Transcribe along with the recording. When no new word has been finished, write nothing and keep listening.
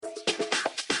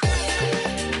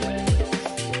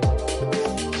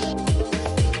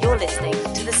listening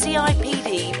to the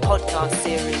CIPD podcast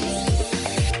series.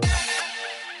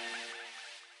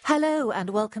 Hello and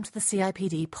welcome to the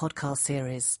CIPD podcast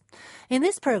series. In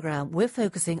this programme, we're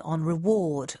focusing on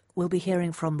reward. We'll be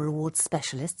hearing from reward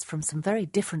specialists from some very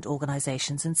different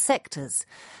organisations and sectors.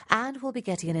 And we'll be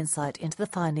getting an insight into the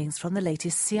findings from the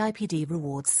latest CIPD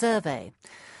reward survey.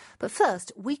 But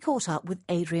first, we caught up with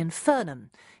Adrian Furnham.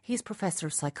 He's Professor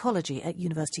of Psychology at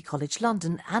University College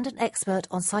London and an expert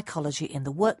on psychology in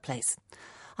the workplace.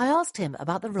 I asked him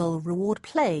about the role reward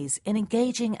plays in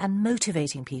engaging and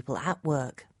motivating people at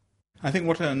work. I think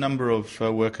what a number of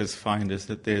workers find is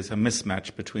that there's a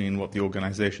mismatch between what the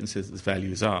organisation says its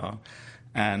values are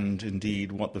and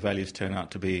indeed what the values turn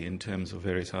out to be in terms of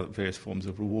various forms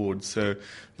of rewards. So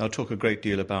they'll talk a great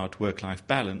deal about work-life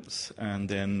balance and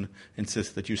then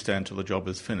insist that you stay until the job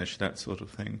is finished, that sort of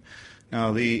thing.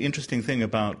 Now, the interesting thing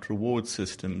about reward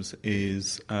systems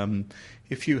is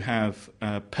if you have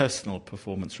personal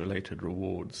performance-related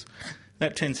rewards,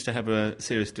 that tends to have a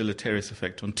serious deleterious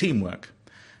effect on teamwork.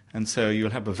 And so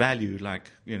you'll have a value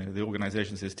like, the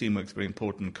organisation says teamwork is very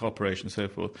important, cooperation and so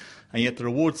forth, and yet the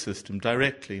reward system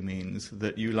directly means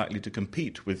that you're likely to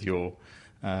compete with your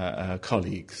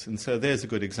colleagues. And so there's a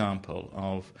good example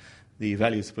of the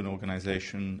values of an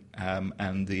organisation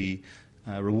and the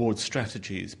reward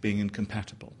strategies being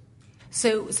incompatible.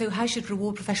 So how should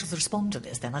reward professionals respond to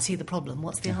this then? I see the problem.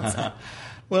 What's the answer?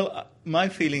 Well, my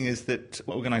feeling is that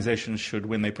organisations should,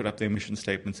 when they put up their mission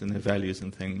statements and their values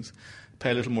and things,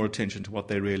 pay a little more attention to what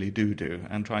they really do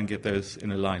and try and get those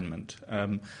in alignment.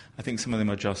 I think some of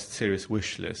them are just serious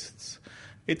wish lists.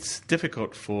 It's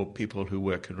difficult for people who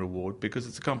work in reward because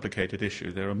it's a complicated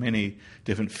issue. There are many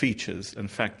different features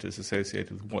and factors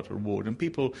associated with what reward, and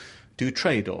people do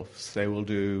trade-offs. They will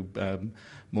do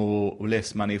more or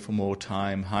less money for more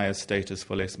time, higher status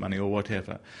for less money, or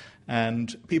whatever.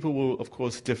 And people will, of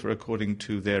course, differ according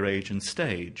to their age and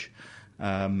stage.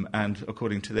 And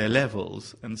according to their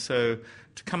levels. And so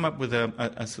to come up with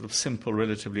a sort of simple,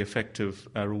 relatively effective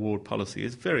reward policy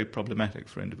is very problematic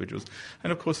for individuals.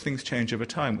 And of course things change over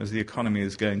time. As the economy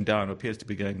is going down, or appears to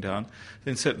be going down,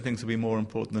 then certain things will be more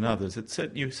important than others.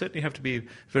 You certainly have to be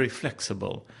very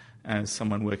flexible as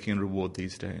someone working in reward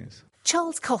these days.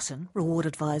 Charles Cotton, Reward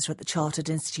Advisor at the Chartered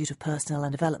Institute of Personnel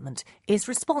and Development, is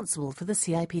responsible for the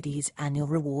CIPD's annual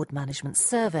Reward Management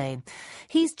Survey.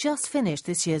 He's just finished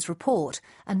this year's report,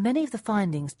 and many of the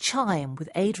findings chime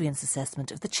with Adrian's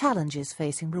assessment of the challenges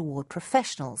facing reward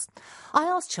professionals. I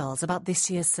asked Charles about this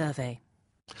year's survey.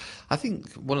 I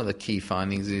think one of the key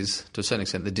findings is, to a certain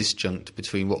extent, the disjunct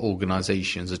between what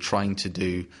organisations are trying to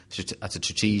do at a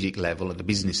strategic level, at a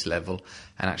business level,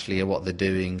 and actually what they're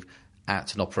doing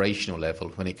at an operational level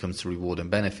when it comes to reward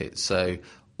and benefits. So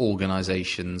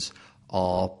organisations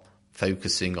are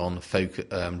focusing on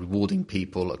rewarding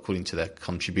people according to their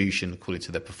contribution, according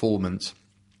to their performance.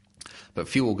 But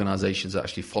few organisations are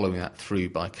actually following that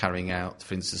through by carrying out,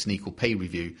 for instance, an equal pay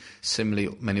review.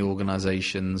 Similarly, many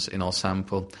organisations in our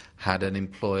sample had an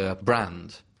employer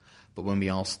brand. But when we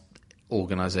asked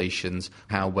organisations,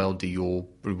 how well do your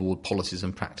reward policies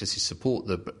and practices support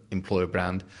the employer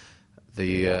brand,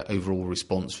 the overall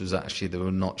response was actually they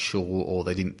were not sure, or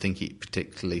they didn't think it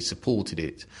particularly supported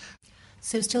it.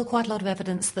 So still quite a lot of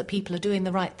evidence that people are doing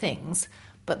the right things,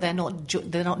 but they're not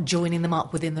joining them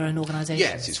up within their own organisations.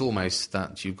 Yes, it's almost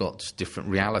that you've got different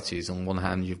realities. On one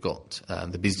hand, you've got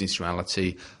the business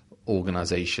reality,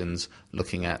 organisations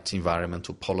looking at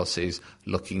environmental policies,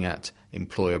 looking at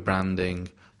employer branding,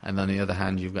 and on the other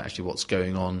hand, you've got actually what's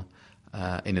going on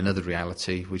in another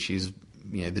reality, which is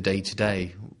the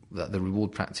day-to-day that the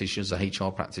reward practitioners, the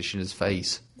HR practitioners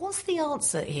face. What's the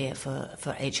answer here for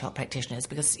HR practitioners?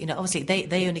 Because, obviously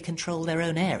they only control their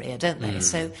own area, don't they?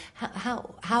 So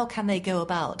how can they go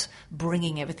about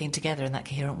bringing everything together in that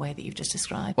coherent way that you've just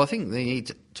described? Well, I think they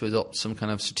need to adopt some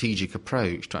kind of strategic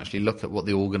approach to actually look at what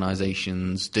the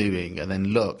organisation's doing and then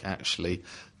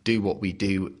do what we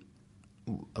do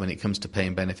when it comes to pay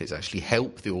and benefits, actually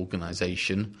help the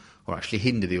organisation or actually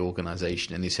hinder the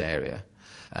organisation in this area.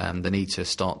 They need to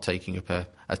start taking up a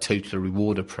total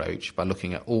reward approach by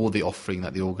looking at all the offering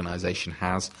that the organisation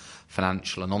has,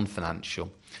 financial and non-financial,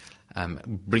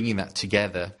 bringing that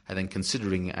together and then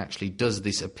considering actually does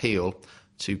this appeal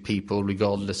to people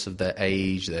regardless of their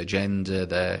age, their gender,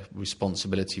 their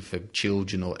responsibility for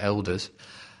children or elders.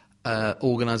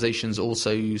 Organisations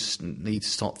also need to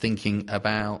start thinking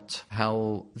about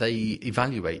how they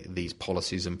evaluate these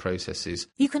policies and processes.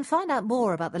 You can find out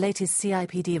more about the latest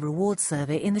CIPD reward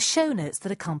survey in the show notes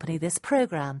that accompany this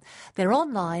programme. They're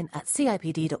online at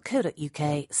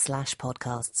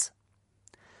cipd.co.uk/podcasts.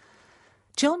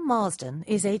 John Marsden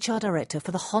is HR Director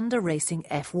for the Honda Racing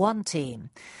F1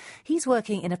 team. He's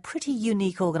working in a pretty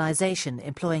unique organisation,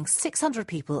 employing 600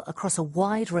 people across a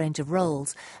wide range of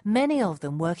roles, many of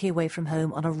them working away from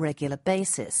home on a regular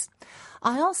basis.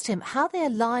 I asked him how they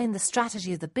align the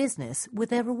strategy of the business with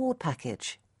their reward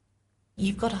package.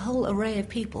 You've got a whole array of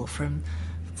people from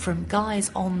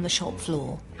guys on the shop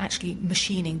floor actually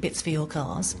machining bits for your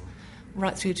cars,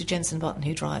 right through to Jensen Button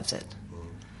who drives it.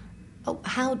 Oh,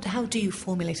 how do you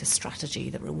formulate a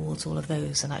strategy that rewards all of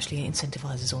those and actually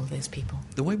incentivises all of those people?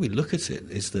 The way we look at it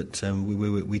is that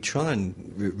we try and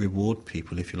reward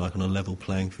people, if you like, on a level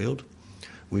playing field.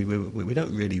 We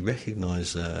don't really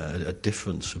recognise a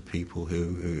difference for people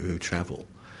who travel.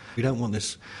 We don't want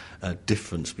this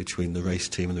difference between the race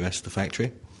team and the rest of the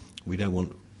factory. We don't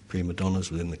want prima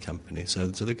donnas within the company. So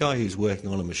the guy who's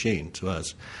working on a machine, to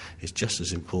us, is just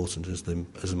as important as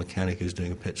the mechanic who's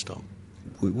doing a pit stop.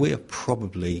 We are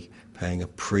probably paying a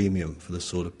premium for the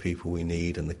sort of people we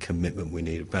need and the commitment we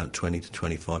need, about 20 to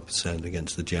 25%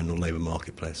 against the general labour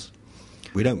marketplace.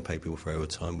 We don't pay people for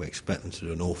overtime. We expect them to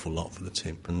do an awful lot for the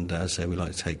team. And as I say, we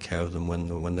like to take care of them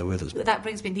when they're with us. That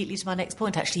brings me neatly to my next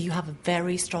point, actually. You have a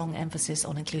very strong emphasis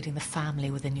on including the family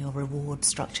within your reward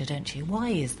structure, don't you? Why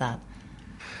is that?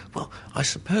 Well, I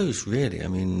suppose, really, I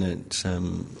mean,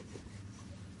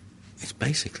 it's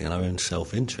basically in our own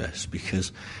self-interest,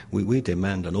 because we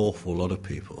demand an awful lot of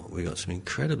people. We've got some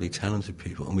incredibly talented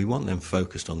people, and we want them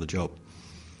focused on the job.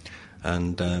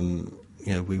 And,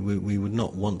 we would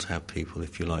not want to have people,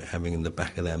 if you like, having in the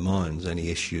back of their minds any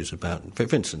issues about...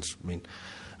 For instance, I mean,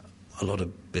 a lot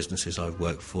of businesses I've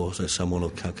worked for, so someone will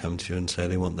come to you and say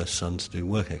they want their son to do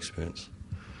work experience.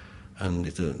 And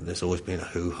there's always been a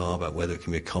hoo-ha about whether it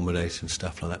can be accommodated and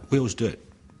stuff like that. We always do it.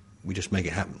 We just make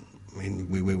it happen. I mean,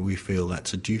 we feel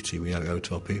that's a duty we owe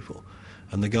to our people,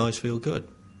 and the guys feel good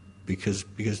because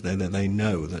they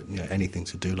know that anything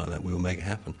to do like that, we will make it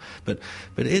happen. But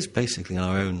it is basically in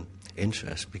our own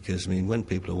interest, because I mean, when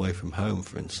people are away from home,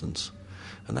 for instance,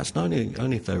 and that's not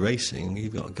only if they're racing.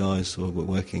 You've got guys who are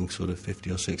working sort of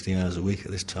 50 or 60 hours a week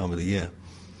at this time of the year.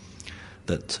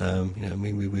 That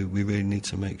we really need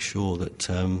to make sure that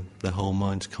their whole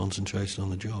mind's concentrated on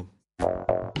the job.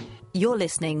 You're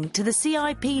listening to the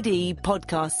CIPD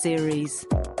podcast series.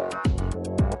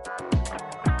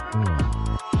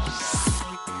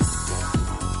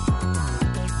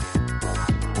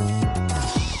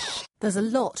 There's a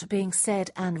lot being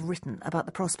said and written about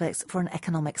the prospects for an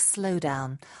economic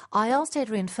slowdown. I asked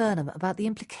Adrian Furnham about the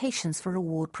implications for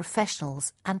reward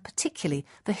professionals, and particularly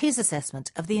for his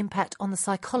assessment of the impact on the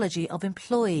psychology of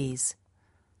employees.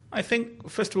 I think,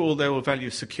 first of all, they will value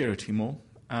security more.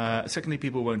 Secondly,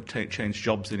 people won't change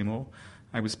jobs anymore.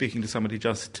 I was speaking to somebody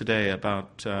just today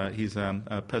about he's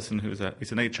a person he's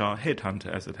an HR headhunter,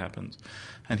 as it happens,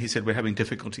 and he said we're having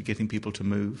difficulty getting people to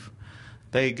move.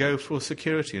 They go for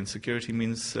security, and security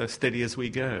means steady as we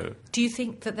go. Do you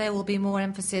think that there will be more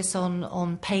emphasis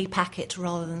on pay packet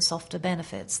rather than softer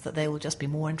benefits, that they will just be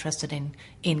more interested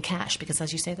in cash because,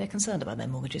 as you say, they're concerned about their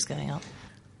mortgages going up?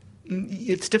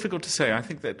 It's difficult to say. I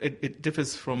think that it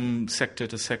differs from sector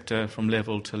to sector, from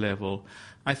level to level.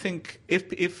 I think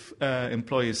if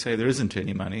employers say there isn't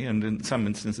any money, and in some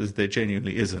instances there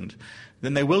genuinely isn't,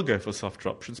 then they will go for softer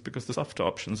options because the softer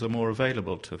options are more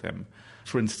available to them.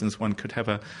 For instance, one could have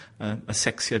a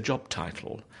sexier job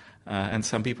title, and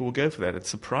some people will go for that. It's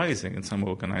surprising in some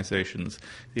organisations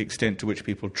the extent to which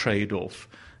people trade off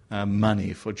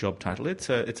money for job title. It's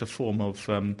a form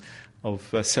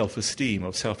of self-esteem,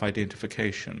 of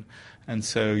self-identification. And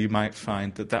so you might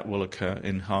find that will occur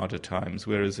in harder times,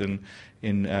 whereas in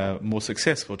more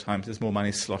successful times there's more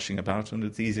money sloshing about and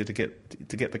it's easier to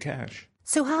get the cash.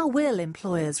 So how will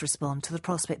employers respond to the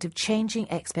prospect of changing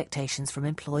expectations from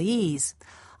employees?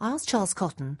 I asked Charles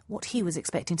Cotton what he was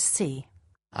expecting to see.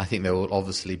 I think there will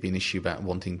obviously be an issue about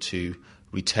wanting to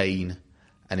retain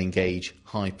and engage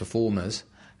high performers,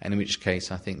 and in which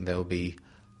case I think there will be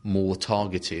more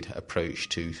targeted approach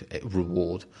to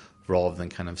reward rather than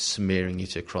kind of smearing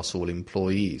it across all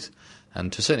employees.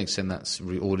 And to a certain extent that's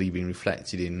already been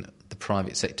reflected in the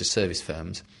private sector service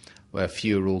firms, where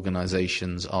fewer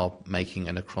organisations are making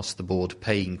an across-the-board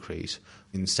pay increase.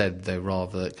 Instead, they're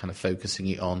rather kind of focusing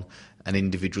it on an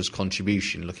individual's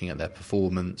contribution, looking at their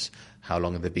performance, how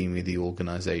long have they been with the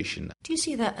organisation. Do you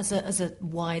see that as a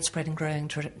widespread and growing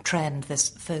trend, this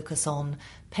focus on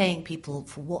paying people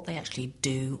for what they actually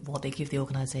do, what they give the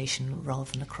organisation,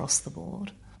 rather than across the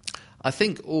board? I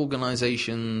think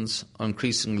organisations are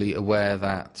increasingly aware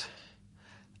that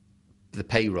the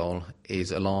payroll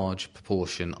is a large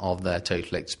proportion of their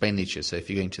total expenditure. So if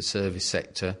you're going to the service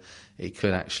sector, it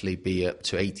could actually be up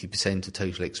to 80% of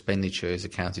total expenditure is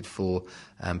accounted for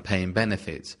paying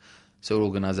benefits. So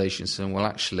organisations saying, well,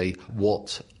 actually,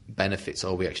 what benefits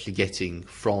are we actually getting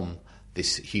from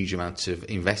this huge amount of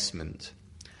investment?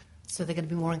 So they're going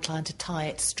to be more inclined to tie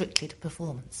it strictly to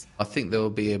performance. I think they'll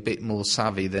be a bit more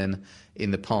savvy than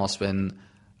in the past when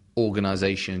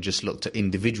organisation just looked at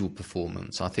individual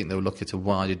performance. I think they'll look at a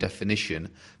wider definition,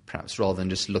 perhaps rather than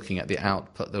just looking at the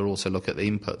output. They'll also look at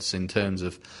the inputs in terms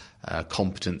of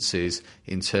competencies,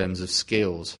 in terms of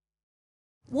skills.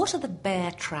 What are the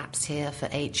bear traps here for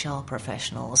HR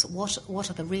professionals? What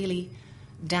are the really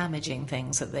damaging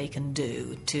things that they can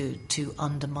do to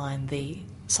undermine the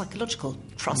psychological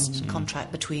trust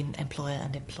contract between employer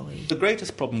and employee? The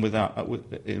greatest problem,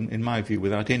 in my view,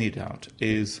 without any doubt,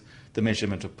 is the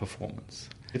measurement of performance.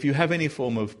 If you have any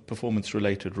form of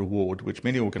performance-related reward, which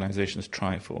many organisations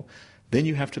try for, then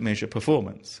you have to measure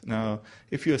performance. Now,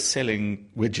 if you're selling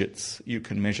widgets, you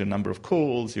can measure number of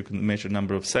calls, you can measure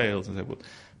number of sales, and so forth.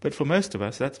 But for most of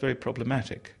us, that's very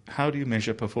problematic. How do you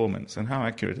measure performance, and how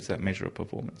accurate is that measure of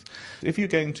performance? If you're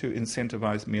going to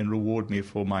incentivise me and reward me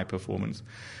for my performance,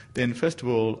 then first of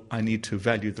all, I need to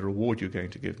value the reward you're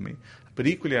going to give me. But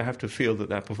equally, I have to feel that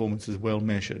that performance is well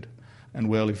measured and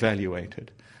well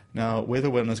evaluated. Now, whether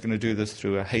one is going to do this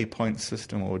through a Hay Point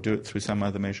system or do it through some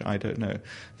other measure, I don't know.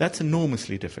 That's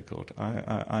enormously difficult.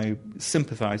 I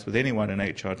sympathise with anyone in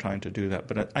HR trying to do that,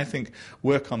 but I think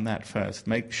work on that first.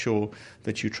 Make sure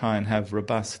that you try and have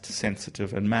robust,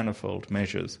 sensitive and manifold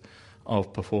measures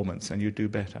of performance, and you do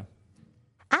better.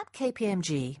 At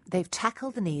KPMG, they've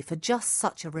tackled the need for just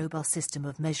such a robust system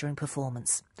of measuring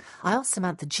performance. I asked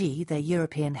Samantha Gee, their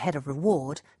European head of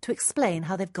reward, to explain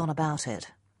how they've gone about it.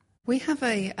 We have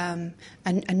a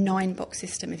 9-box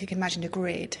system, if you can imagine a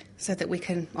grid, so that we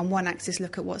can, on one axis,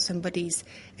 look at what somebody's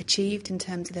achieved in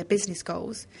terms of their business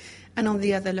goals, and on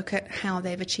the other, look at how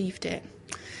they've achieved it.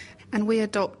 And we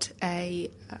adopt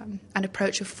an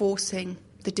approach of forcing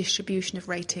the distribution of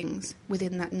ratings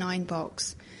within that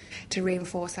 9-box to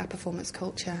reinforce our performance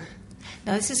culture.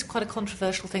 Now, this is quite a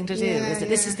controversial thing to do, isn't it?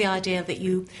 This is the idea that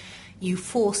you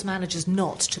force managers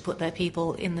not to put their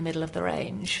people in the middle of the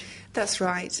range. That's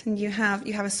right. And you have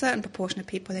a certain proportion of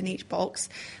people in each box,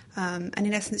 and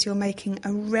in essence you're making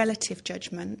a relative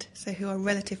judgment, so who are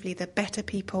relatively the better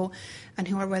people and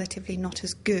who are relatively not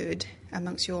as good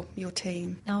amongst your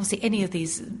team. Now, obviously, any of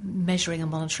these measuring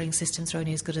and monitoring systems are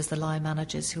only as good as the line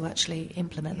managers who actually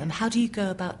implement them. How do you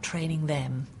go about training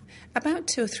them? About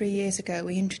 2 or 3 years ago,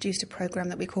 we introduced a programme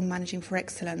that we call Managing for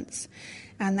Excellence,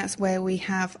 and that's where we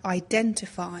have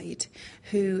identified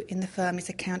who in the firm is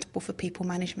accountable for people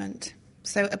management.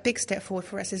 So a big step forward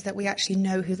for us is that we actually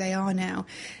know who they are now,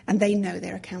 and they know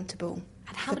they're accountable.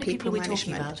 And how many people are we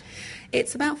talking about?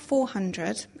 It's about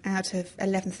 400 out of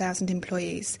 11,000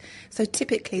 employees. So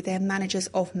typically they're managers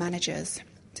of managers.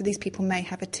 So these people may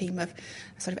have a team of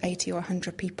sort of 80 or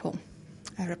 100 people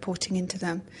reporting into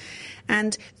them.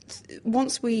 And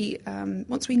once we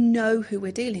know who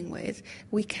we're dealing with,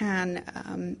 we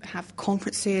can have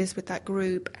conferences with that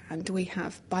group, and we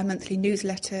have bi-monthly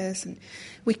newsletters, and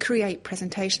we create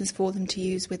presentations for them to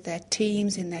use with their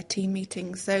teams in their team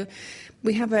meetings. So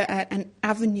we have an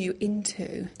avenue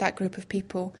into that group of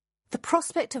people. The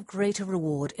prospect of greater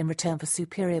reward in return for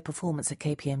superior performance at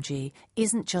KPMG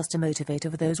isn't just a motivator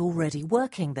for those already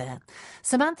working there.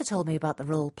 Samantha told me about the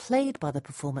role played by the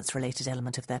performance-related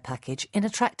element of their package in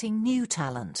attracting new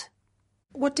talent.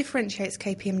 What differentiates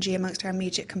KPMG amongst our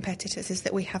immediate competitors is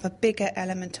that we have a bigger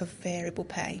element of variable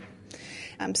pay.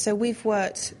 So we've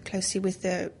worked closely with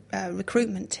the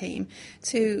recruitment team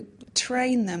to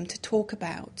train them to talk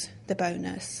about the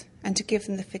bonus and to give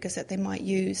them the figures that they might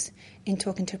use in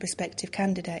talking to a prospective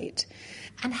candidate.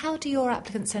 And how do your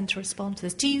applicants tend to respond to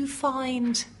this? Do you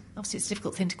find, obviously it's a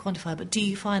difficult thing to quantify, but do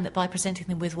you find that by presenting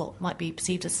them with what might be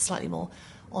perceived as a slightly more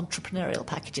entrepreneurial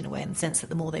package in a way, in the sense that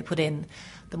the more they put in,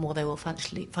 the more they will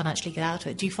financially get out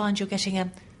of it, do you find you're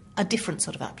getting a different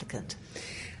sort of applicant?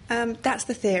 That's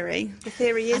the theory. The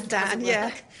theory is that,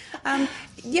 yeah.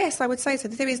 Yes, I would say so.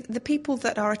 The theory is the people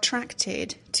that are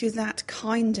attracted to that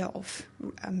kind of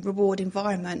reward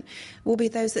environment will be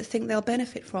those that think they'll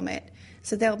benefit from it.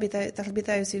 So that'll be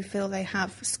those who feel they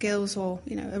have skills or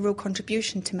a real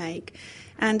contribution to make,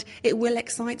 and it will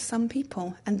excite some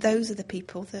people. And those are the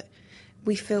people that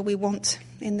we feel we want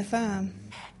in the firm.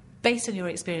 Based on your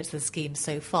experience with the scheme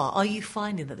so far, are you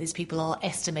finding that these people are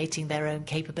estimating their own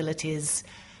capabilities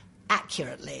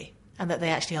accurately and that they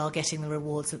actually are getting the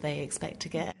rewards that they expect to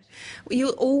get?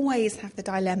 You'll always have the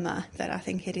dilemma that I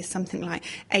think it is something like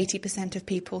 80% of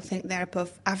people think they're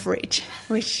above average,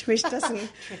 which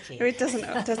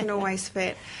doesn't always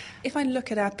fit. If I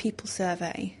look at our people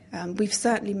survey, we've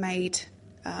certainly made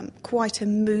quite a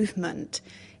movement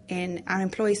in our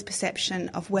employees' perception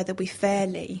of whether we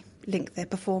fairly link their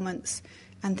performance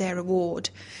and their reward.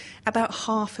 About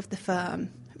half of the firm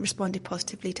responded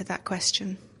positively to that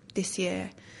question this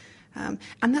year.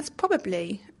 And that's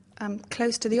probably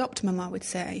close to the optimum, I would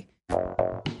say.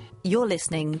 You're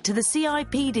listening to the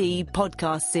CIPD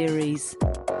podcast series.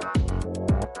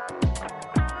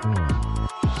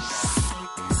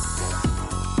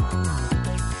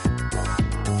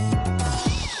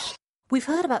 We've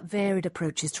heard about varied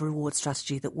approaches to reward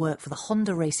strategy that work for the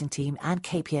Honda racing team and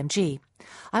KPMG.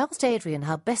 I asked Adrian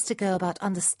how best to go about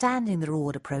understanding the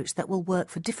reward approach that will work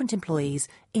for different employees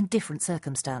in different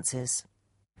circumstances.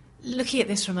 Looking at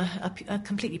this from a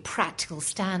completely practical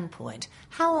standpoint,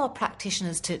 how are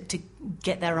practitioners to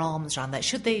get their arms around that?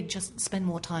 Should they just spend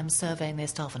more time surveying their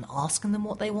staff and asking them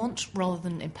what they want rather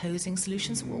than imposing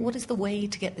solutions? What is the way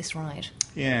to get this right?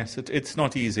 Yes, it's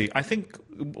not easy. I think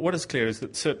what is clear is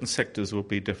that certain sectors will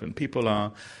be different. People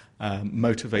are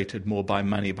motivated more by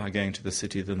money by going to the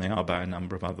city than they are by a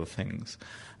number of other things.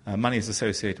 Money is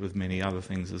associated with many other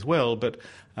things as well, but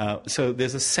so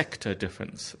there's a sector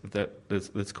difference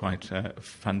that's quite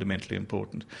fundamentally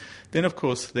important. Then, of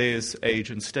course, there's age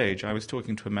and stage. I was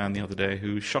talking to a man the other day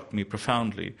who shocked me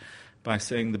profoundly by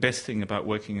saying the best thing about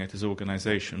working at his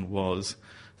organisation was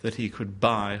that he could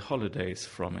buy holidays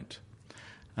from it.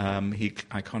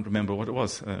 I can't remember what it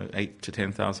was, £8,000 to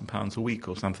 £10,000 a week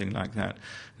or something like that.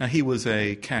 Now, he was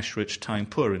a cash-rich,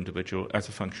 time-poor individual as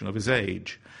a function of his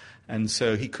age. And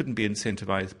so he couldn't be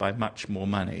incentivized by much more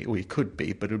money. Or he could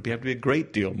be, but it would have to be a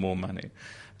great deal more money.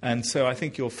 And so I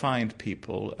think you'll find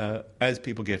people, as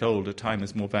people get older, time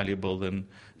is more valuable than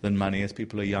money. As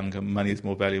people are younger, money is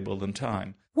more valuable than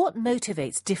time. What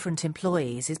motivates different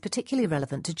employees is particularly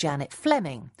relevant to Janet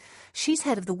Fleming. She's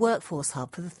head of the Workforce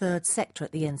Hub for the third sector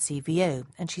at the NCVO,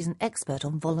 and she's an expert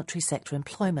on voluntary sector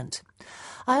employment.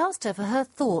 I asked her for her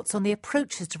thoughts on the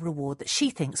approaches to reward that she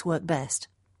thinks work best.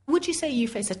 Would you say you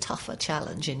face a tougher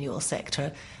challenge in your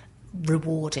sector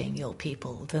rewarding your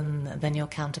people than your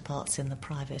counterparts in the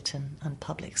private and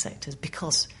public sectors?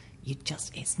 Because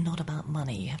it's not about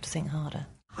money, you have to think harder.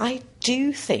 I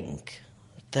do think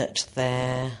that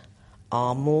there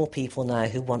are more people now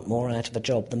who want more out of a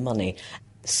job than money.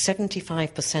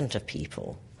 75% of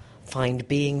people find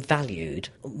being valued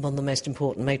one of the most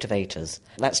important motivators.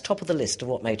 That's top of the list of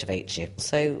what motivates you.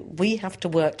 So we have to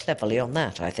work cleverly on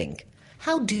that, I think.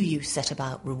 How do you set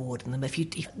about rewarding them?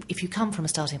 If you come from a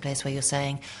starting place where you're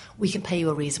saying, we can pay you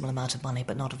a reasonable amount of money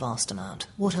but not a vast amount,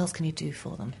 what else can you do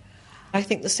for them? I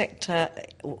think the sector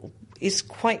is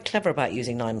quite clever about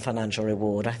using non-financial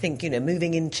reward. I think,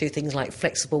 moving into things like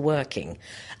flexible working,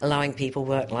 allowing people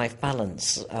work-life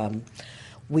balance.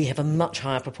 We have a much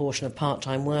higher proportion of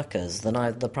part-time workers than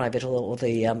either the private or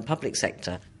the public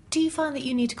sector. Do you find that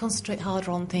you need to concentrate harder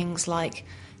on things like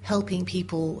helping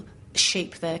people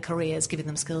shape their careers, giving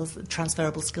them skills,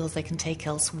 transferable skills they can take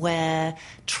elsewhere,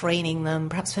 training them,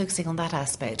 perhaps focusing on that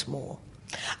aspect more?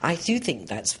 I think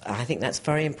that's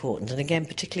very important, and again,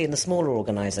 particularly in the smaller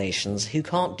organisations who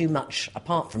can't do much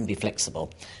apart from be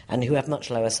flexible and who have much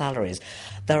lower salaries.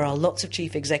 There are lots of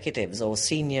chief executives or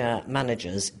senior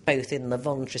managers, both in the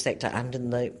voluntary sector and in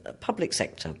the public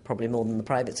sector, probably more than the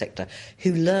private sector,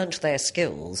 who learnt their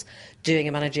skills doing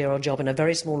a managerial job in a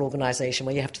very small organisation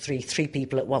where you have to three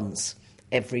people at once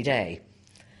every day.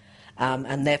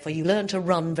 And therefore you learn to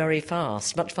run very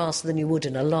fast, much faster than you would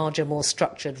in a larger, more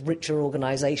structured, richer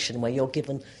organisation where you're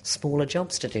given smaller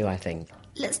jobs to do, I think.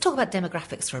 Let's talk about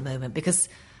demographics for a moment, because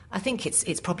I think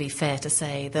it's probably fair to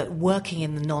say that working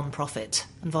in the non-profit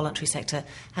and voluntary sector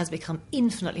has become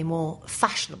infinitely more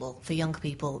fashionable for younger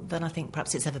people than I think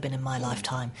perhaps it's ever been in my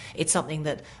lifetime. It's something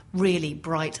that really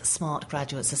bright, smart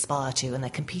graduates aspire to, and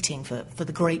they're competing for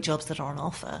the great jobs that are on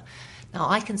offer. Now,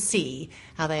 I can see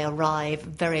how they arrive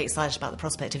very excited about the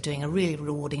prospect of doing a really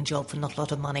rewarding job for not a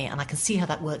lot of money, and I can see how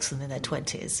that works for them in their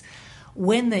 20s.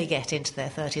 When they get into their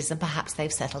 30s and perhaps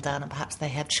they've settled down and perhaps they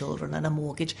have children and a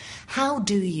mortgage, how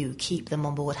do you keep them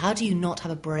on board? How do you not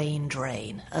have a brain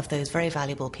drain of those very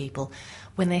valuable people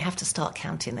when they have to start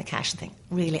counting the cash and think,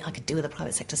 really, I could do with a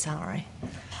private sector salary?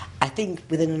 I think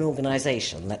within an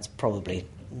organisation that's probably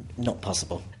not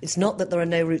possible. It's not that there are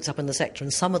no routes up in the sector,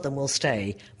 and some of them will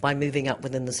stay by moving up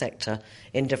within the sector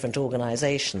in different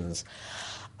organisations.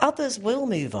 Others will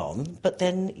move on, but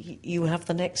then you have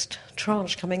the next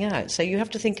tranche coming out. So you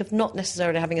have to think of not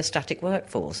necessarily having a static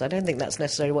workforce. I don't think that's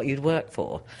necessarily what you'd work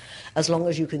for, as long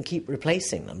as you can keep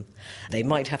replacing them. They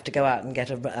might have to go out and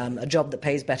get a job that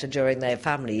pays better during their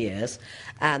family years,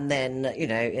 and then,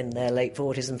 in their late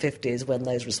 40s and 50s, when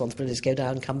those responsibilities go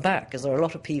down, come back, because there are a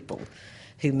lot of people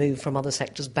who move from other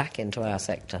sectors back into our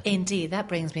sector. Indeed, that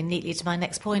brings me neatly to my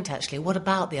next point, actually. What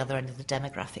about the other end of the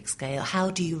demographic scale? How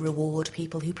do you reward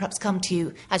people who perhaps come to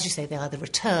you, as you say, they either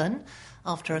return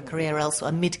after a career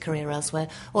elsewhere, a mid-career elsewhere,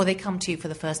 or they come to you for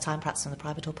the first time, perhaps in the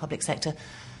private or public sector,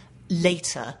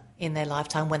 later in their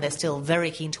lifetime when they're still very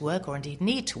keen to work or indeed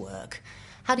need to work?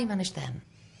 How do you manage them?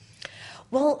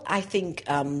 Well, I think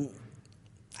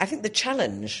the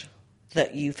challenge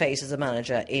that you face as a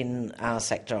manager in our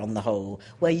sector on the whole,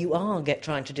 where you are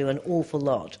trying to do an awful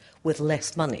lot with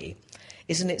less money,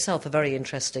 is in itself a very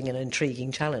interesting and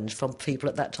intriguing challenge from people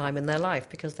at that time in their life,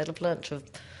 because they'll have learnt to have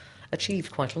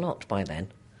achieved quite a lot by then.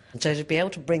 And so to be able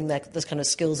to bring this kind of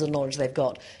skills and knowledge they've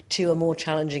got to a more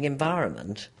challenging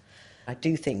environment, I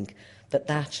do think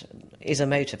that is a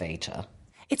motivator.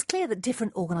 It's clear that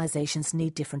different organisations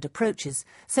need different approaches,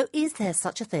 so is there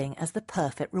such a thing as the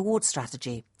perfect reward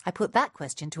strategy? I put that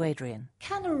question to Adrian.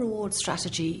 Can a reward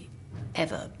strategy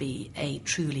ever be a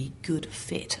truly good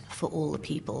fit for all the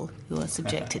people who are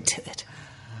subjected to it?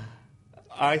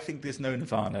 I think there's no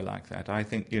nirvana like that. I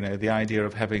think, the idea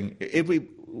of having...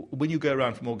 when you go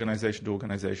around from organisation to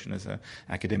organisation as an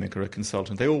academic or a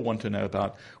consultant, they all want to know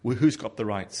about who's got the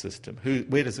right system,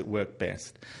 where does it work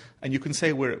best. And you can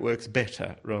say where it works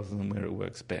better rather than where it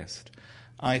works best.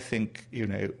 I think,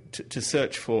 to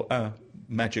search for a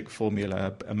magic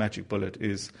formula, a magic bullet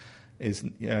is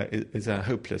a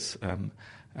hopeless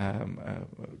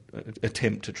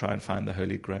attempt to try and find the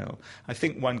Holy Grail. I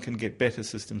think one can get better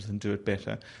systems and do it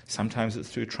better. Sometimes it's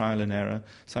through trial and error.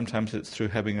 Sometimes it's through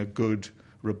having a good,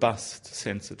 robust,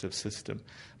 sensitive system.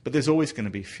 But there's always going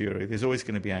to be fury. There's always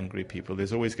going to be angry people.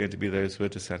 There's always going to be those who are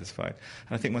dissatisfied.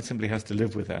 And I think one simply has to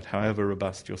live with that, however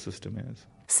robust your system is.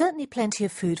 Certainly plenty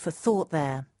of food for thought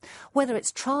there. Whether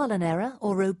it's trial and error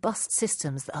or robust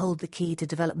systems that hold the key to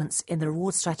developments in the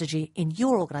reward strategy in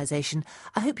your organisation,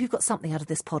 I hope you've got something out of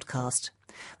this podcast.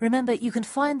 Remember, you can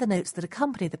find the notes that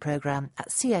accompany the programme at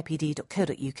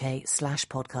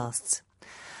cipd.co.uk/podcasts.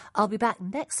 I'll be back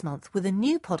next month with a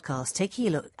new podcast taking a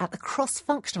look at the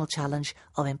cross-functional challenge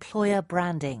of employer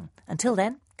branding. Until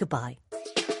then, goodbye.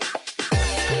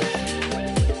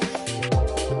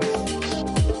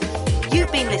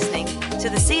 You've been listening to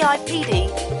the CIPD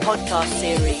podcast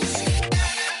series.